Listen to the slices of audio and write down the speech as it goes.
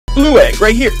blue egg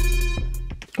right here.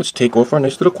 Let's take off our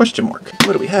nice little question mark.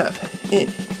 What do we have in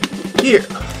here?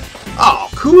 Oh,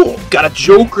 cool. Got a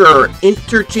Joker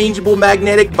interchangeable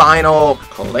magnetic vinyl.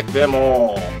 Collect them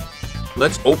all.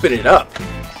 Let's open it up.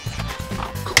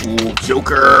 Cool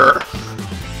Joker.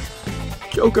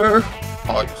 Joker.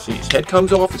 Oh, you see his head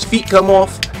comes off, his feet come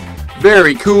off.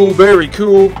 Very cool, very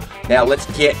cool. Now let's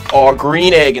get our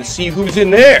green egg and see who's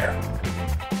in there.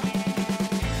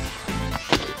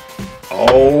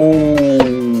 Oh,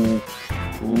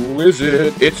 who is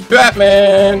it? It's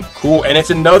Batman. Cool, and it's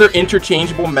another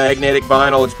interchangeable magnetic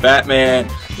vinyl. It's Batman.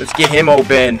 Let's get him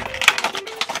open.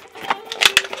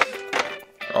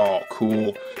 Oh,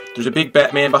 cool. There's a big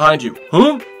Batman behind you.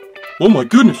 Huh? Oh my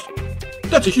goodness.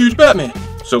 That's a huge Batman.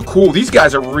 So cool. These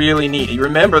guys are really neat. You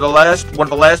remember one of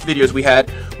the last videos we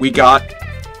had, we got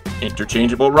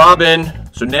interchangeable Robin.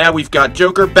 So now we've got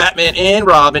Joker, Batman, and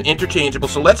Robin interchangeable.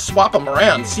 So let's swap them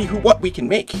around and see what we can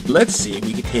make. Let's see if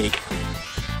we can take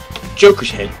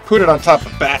Joker's head, put it on top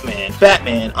of Batman,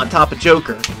 Batman on top of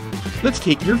Joker. Let's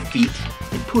take your feet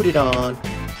and put it on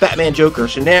Batman, Joker.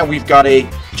 So now we've got a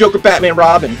Joker, Batman,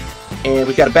 Robin, and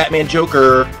we've got a Batman,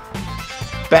 Joker,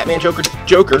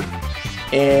 Joker,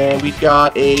 and we've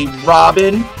got a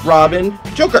Robin,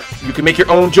 Joker. You can make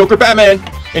your own Joker Batman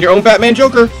and your own Batman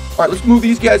Joker. All right, let's move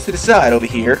these guys to the side over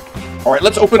here. All right,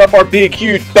 let's open up our big,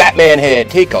 huge Batman head.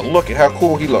 Take a look at how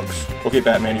cool he looks. Okay,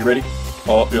 Batman, you ready?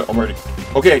 Oh, yeah, I'm ready.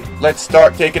 Okay, let's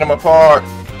start taking them apart.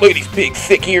 Look at these big,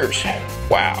 thick ears.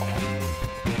 Wow.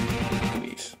 Look at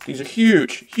these. These are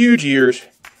huge, huge ears.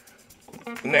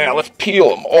 Now, let's peel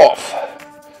them off.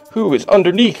 Who is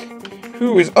underneath?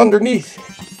 Who is underneath?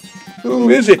 Who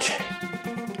is it?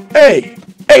 Hey,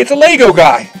 it's a Lego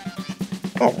guy.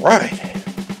 All right.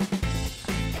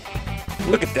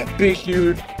 Look at that big,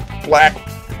 huge, black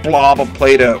blob of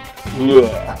Play-Doh.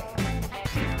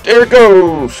 There it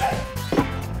goes.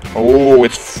 Oh,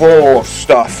 it's full of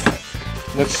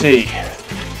stuff. Let's see.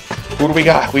 Who do we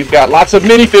got? We've got lots of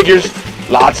minifigures.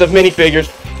 Lots of minifigures.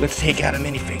 Let's take out a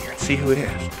minifigure and see who it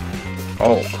is.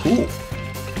 Oh, cool.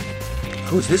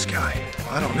 Who's this guy?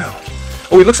 I don't know.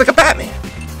 Oh, he looks like a Batman.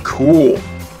 Cool.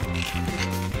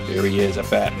 There he is, a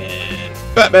Batman.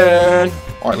 Batman!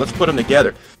 Alright, let's put them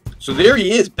together. So there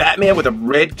he is, Batman with a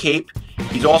red cape.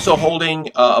 He's also holding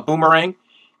a boomerang.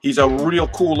 He's a real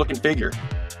cool looking figure.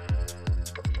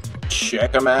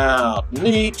 Check him out.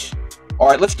 Neat.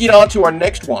 Alright, let's get on to our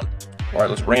next one. Alright,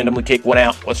 let's randomly take one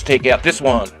out. Let's take out this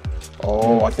one.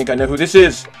 Oh, I think I know who this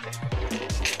is.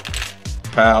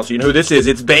 Pals, you know who this is.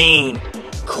 It's Bane.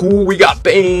 Cool, we got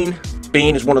Bane.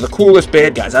 Bane is one of the coolest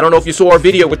bad guys. I don't know if you saw our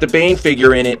video with the Bane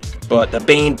figure in it, but the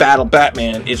Bane Battle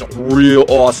Batman is real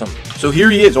awesome. So here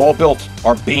he is, all built.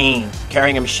 Our Bane,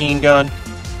 carrying a machine gun.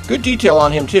 Good detail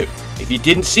on him, too. If you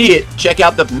didn't see it, check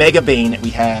out the Mega Bane that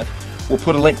we have. We'll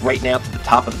put a link right now to the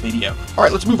top of the video.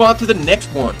 Alright, let's move on to the next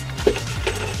one.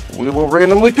 We will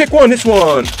randomly pick one. This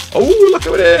one. Oh, look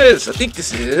who it is. I think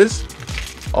this is...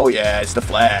 Oh, yeah, it's the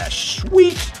Flash.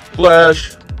 Sweet.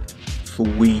 Flash.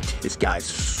 Sweet. This guy's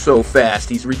so fast.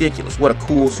 He's ridiculous. What a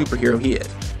cool superhero he is.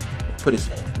 Put his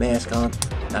mask on.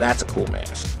 Now that's a cool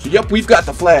mask. So yep, we've got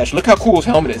the Flash. Look how cool his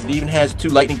helmet is. It even has 2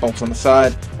 lightning bolts on the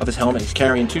side of his helmet. He's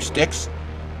carrying 2 sticks.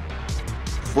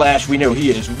 Flash, we know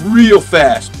he is real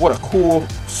fast. What a cool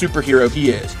superhero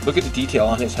he is. Look at the detail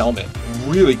on his helmet.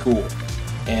 Really cool.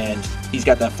 And he's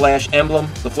got that Flash emblem,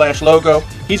 the Flash logo.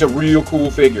 He's a real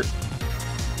cool figure.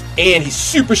 And he's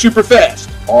super, super fast.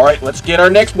 Alright, let's get our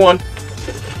next one.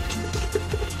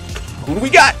 Who do we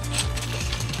got?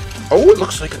 Oh, it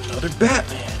looks like another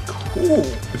Batman. Cool.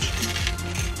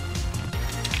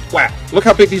 Wow, look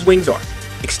how big these wings are.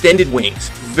 Extended wings.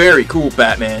 Very cool,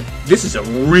 Batman. This is a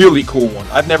really cool one.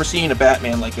 I've never seen a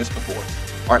Batman like this before.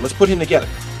 Alright, let's put him together.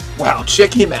 Wow,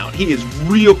 check him out. He is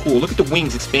real cool. Look at the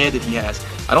wings expanded he has.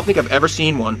 I don't think I've ever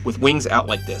seen one with wings out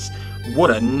like this.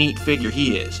 What a neat figure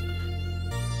he is.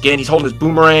 Again, he's holding his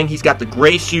boomerang. He's got the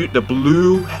gray suit, the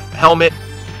blue helmet,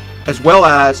 as well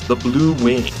as the blue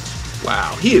wings.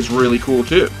 Wow, he is really cool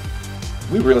too.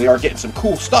 We really are getting some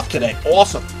cool stuff today.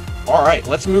 Awesome. Alright,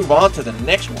 let's move on to the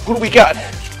next one. Who do we got?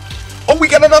 Oh, we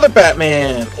got another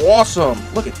Batman. Awesome.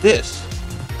 Look at this.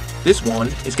 This one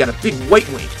has got a big white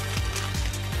wing.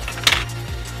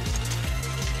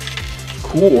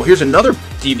 Cool. Here's another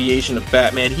deviation of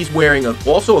Batman. He's wearing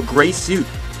also a gray suit,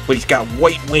 but he's got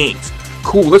white wings.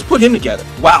 Cool, let's put him together.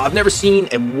 Wow, I've never seen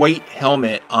a white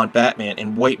helmet on Batman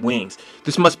and white wings.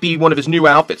 This must be one of his new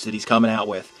outfits that he's coming out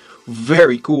with.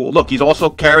 Very cool. Look, he's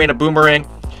also carrying a boomerang.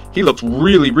 He looks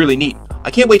really, really neat. I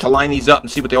can't wait to line these up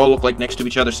and see what they all look like next to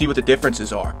each other, see what the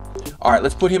differences are. Alright,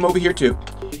 let's put him over here too.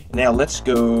 Now let's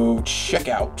go check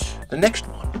out the next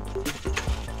one.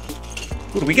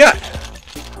 What do we got?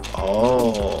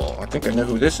 Oh, I think I know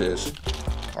who this is.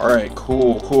 Alright,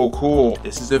 cool.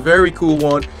 This is a very cool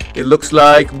one. It looks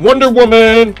like Wonder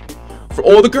Woman. For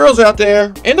all the girls out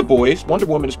there, and the boys, Wonder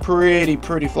Woman is pretty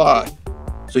fly.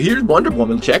 So here's Wonder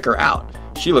Woman. Check her out.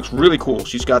 She looks really cool.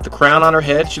 She's got the crown on her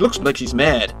head. She looks like she's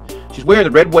mad. She's wearing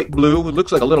the red, white, blue. It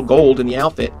looks like a little gold in the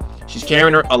outfit. She's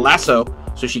carrying a lasso,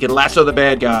 so she can lasso the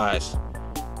bad guys.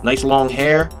 Nice long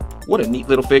hair. What a neat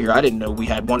little figure. I didn't know we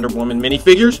had Wonder Woman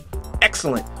minifigures.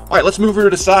 Excellent. Alright, let's move her to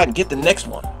the side and get the next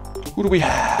one. Who do we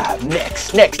have?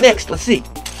 Next. Let's see.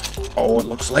 Oh, it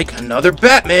looks like another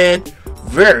Batman.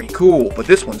 Very cool, but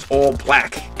this one's all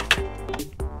black.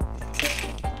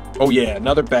 Oh yeah,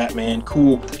 another Batman.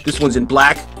 Cool. This one's in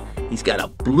black. He's got a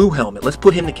blue helmet. Let's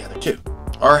put him together too.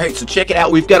 Alright, so check it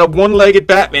out. We've got a one-legged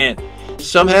Batman.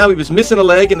 Somehow he was missing a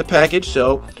leg in the package,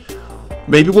 so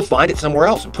maybe we'll find it somewhere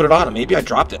else and put it on him. Maybe I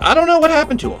dropped it. I don't know what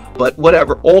happened to him, but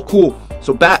whatever. All cool.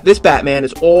 So this Batman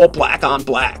is all black on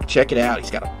black. Check it out.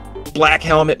 He's got a black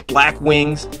helmet, black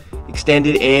wings,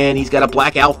 extended, and he's got a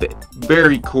black outfit.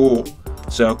 Very cool.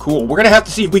 So cool. We're gonna have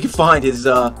to see if we can find his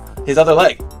other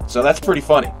leg. So that's pretty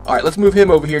funny. All right, let's move him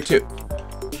over here too.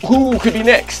 Who could be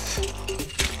next?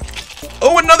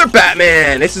 Oh, another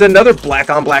Batman. This is another black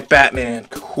on black Batman.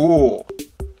 Cool.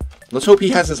 Let's hope he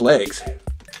has his legs.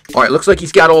 All right, looks like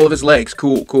he's got all of his legs.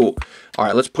 Cool. All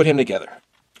right, let's put him together.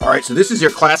 All right, so this is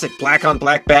your classic black on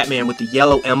black Batman with the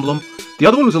yellow emblem. The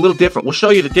other one was a little different. We'll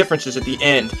show you the differences at the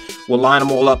end. We'll line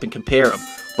them all up and compare them.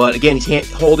 But again,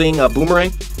 he's holding a boomerang.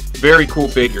 Very cool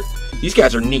figure. These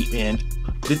guys are neat, man.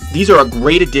 These are a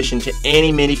great addition to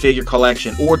any minifigure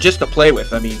collection, or just to play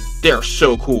with. I mean, they're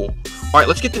so cool. All right,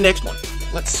 let's get the next one.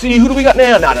 Let's see, who do we got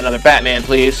now? Not another Batman,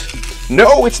 please.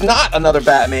 No, it's not another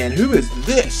Batman. Who is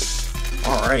this?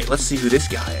 All right, let's see who this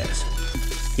guy is.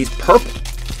 He's purple.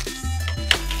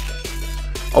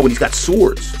 Oh, and he's got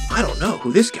swords. I don't know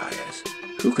who this guy is.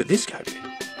 Who could this guy be?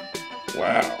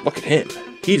 Wow, look at him.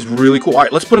 He's really cool. All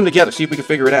right, let's put them together, see if we can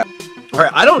figure it out. All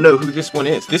right, I don't know who this one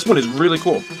is. This one is really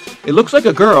cool. It looks like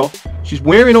a girl. She's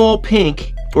wearing all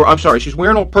pink, or I'm sorry, she's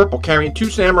wearing all purple, carrying two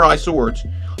samurai swords.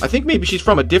 I think maybe she's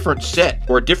from a different set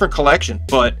or a different collection,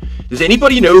 but does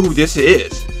anybody know who this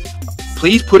is?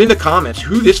 Please put in the comments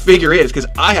who this figure is, because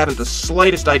I haven't the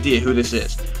slightest idea who this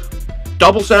is.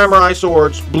 Double samurai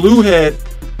swords, blue head,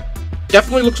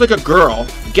 definitely looks like a girl.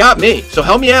 Got me, so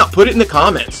help me out, put it in the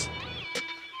comments.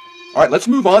 All right, let's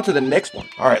move on to the next one.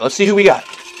 All right, let's see who we got.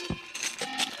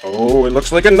 Oh, it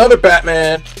looks like another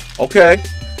Batman. Okay,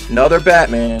 another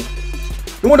Batman.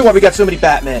 No wonder why we got so many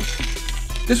Batmen.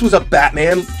 This was a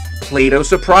Batman play-doh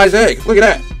surprise egg. Look at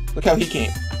that. Look how he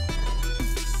came.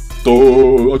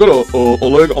 I got a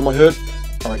leg on my head.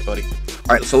 All right, buddy.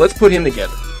 All right, so let's put him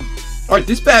together. All right,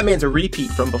 this Batman's a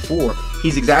repeat from before.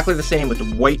 He's exactly the same with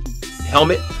the white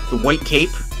helmet, the white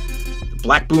cape, the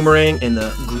black boomerang, and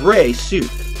the gray suit.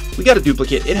 We got a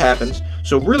duplicate. It happens.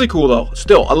 So really cool, though.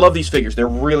 Still, I love these figures. They're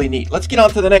really neat. Let's get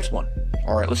on to the next one.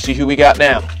 All right, let's see who we got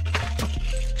now.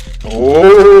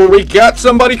 Oh, we got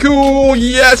somebody cool.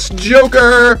 Yes,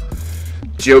 Joker.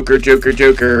 Joker.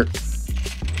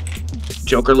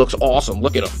 Joker looks awesome.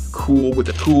 Look at him. Cool with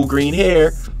the cool green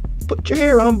hair. Put your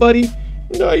hair on, buddy.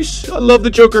 Nice. I love the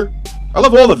Joker. I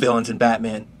love all the villains in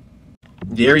Batman.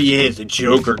 There he is, the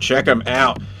Joker. Check him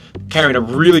out. Carrying a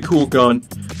really cool gun.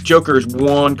 Joker is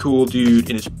one cool dude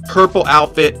in his purple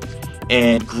outfit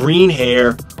and green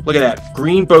hair. Look at that.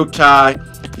 Green bow tie.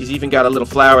 He's even got a little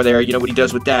flower there. You know what he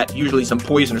does with that? Usually some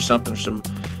poison or something, or some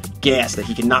gas that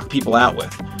he can knock people out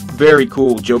with. Very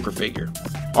cool Joker figure.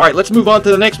 All right, let's move on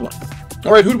to the next one.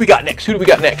 All right, who do we got next?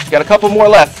 Got a couple more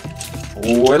left.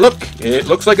 Oh, look. It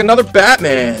looks like another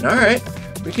Batman. All right.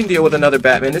 We can deal with another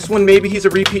Batman. This one, maybe he's a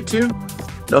repeat too?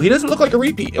 No, he doesn't look like a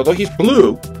repeat, although he's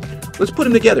blue. Let's put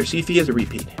him together, see if he is a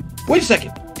repeat. Wait a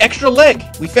second. Extra leg.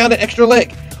 We found an extra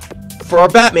leg for our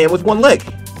Batman with one leg,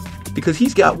 because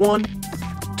he's got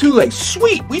two legs.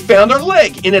 Sweet. We found our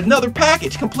leg in another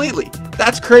package completely.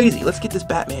 That's crazy. Let's get this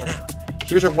Batman out.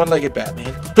 Here's our one-legged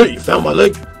Batman. Hey, you found my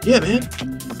leg? Yeah, man.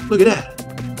 Look at that.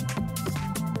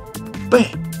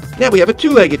 Bang. Now we have a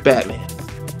two-legged Batman.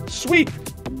 Sweet.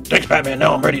 Thanks, Batman.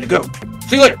 Now I'm ready to go.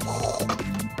 See you later.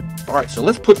 Alright, so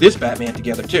let's put this Batman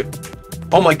together, too.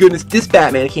 Oh my goodness, this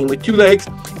Batman came with two legs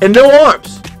and no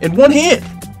arms and one hand.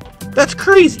 That's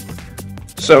crazy.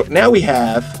 So now we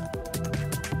have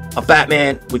a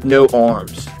Batman with no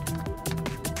arms.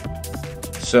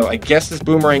 So I guess this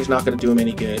boomerang's not going to do him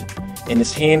any good. And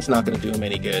this hand's not going to do him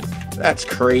any good. That's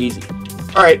crazy.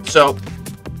 Alright, so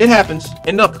it happens.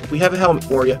 And look, we have a helmet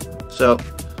for you. So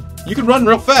you can run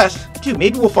real fast. too.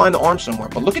 Maybe we'll find the arms somewhere.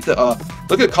 But look at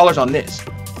the colors on this.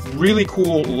 Really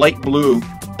cool light blue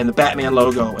and the Batman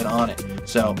logo and on it.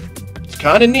 So it's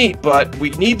kind of neat, but we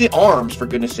need the arms for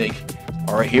goodness sake.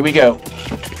 All right, here we go.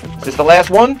 Is this the last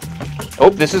one? Oh,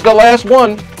 this is the last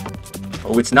one.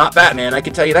 Oh, it's not Batman, I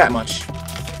can tell you that much.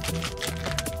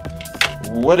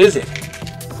 What is it?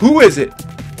 Who is it?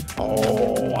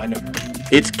 Oh, I know.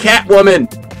 It's Catwoman.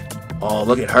 Oh,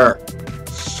 look at her.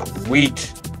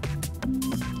 Sweet.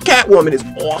 Catwoman is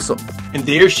awesome. And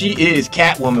there she is,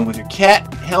 Catwoman, with her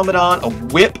cat helmet on, a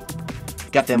whip.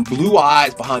 Got them blue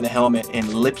eyes behind the helmet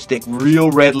and lipstick,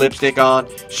 real red lipstick on.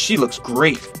 She looks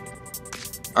great.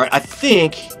 All right, I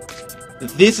think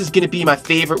this is going to be my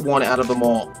favorite one out of them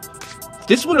all.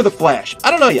 This one or the Flash?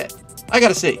 I don't know yet. I got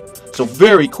to see. So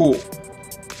very cool.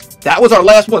 That was our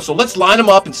last one. So let's line them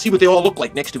up and see what they all look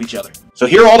like next to each other. So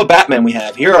here are all the Batmen we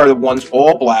have. Here are the ones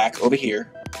all black over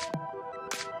here.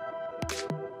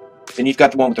 Then you've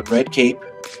got the one with the red cape.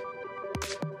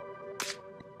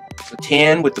 The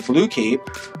tan with the blue cape.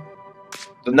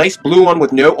 The nice blue one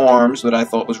with no arms that I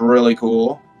thought was really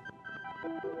cool.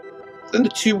 Then the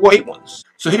two white ones.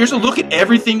 So here's a look at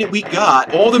everything that we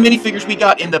got. All the minifigures we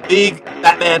got in the big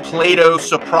Batman Play-Doh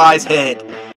surprise head.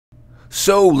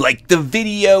 So like the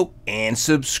video and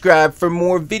subscribe for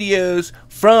more videos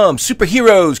from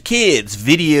Superheroes Kids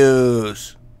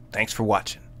Videos. Thanks for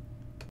watching.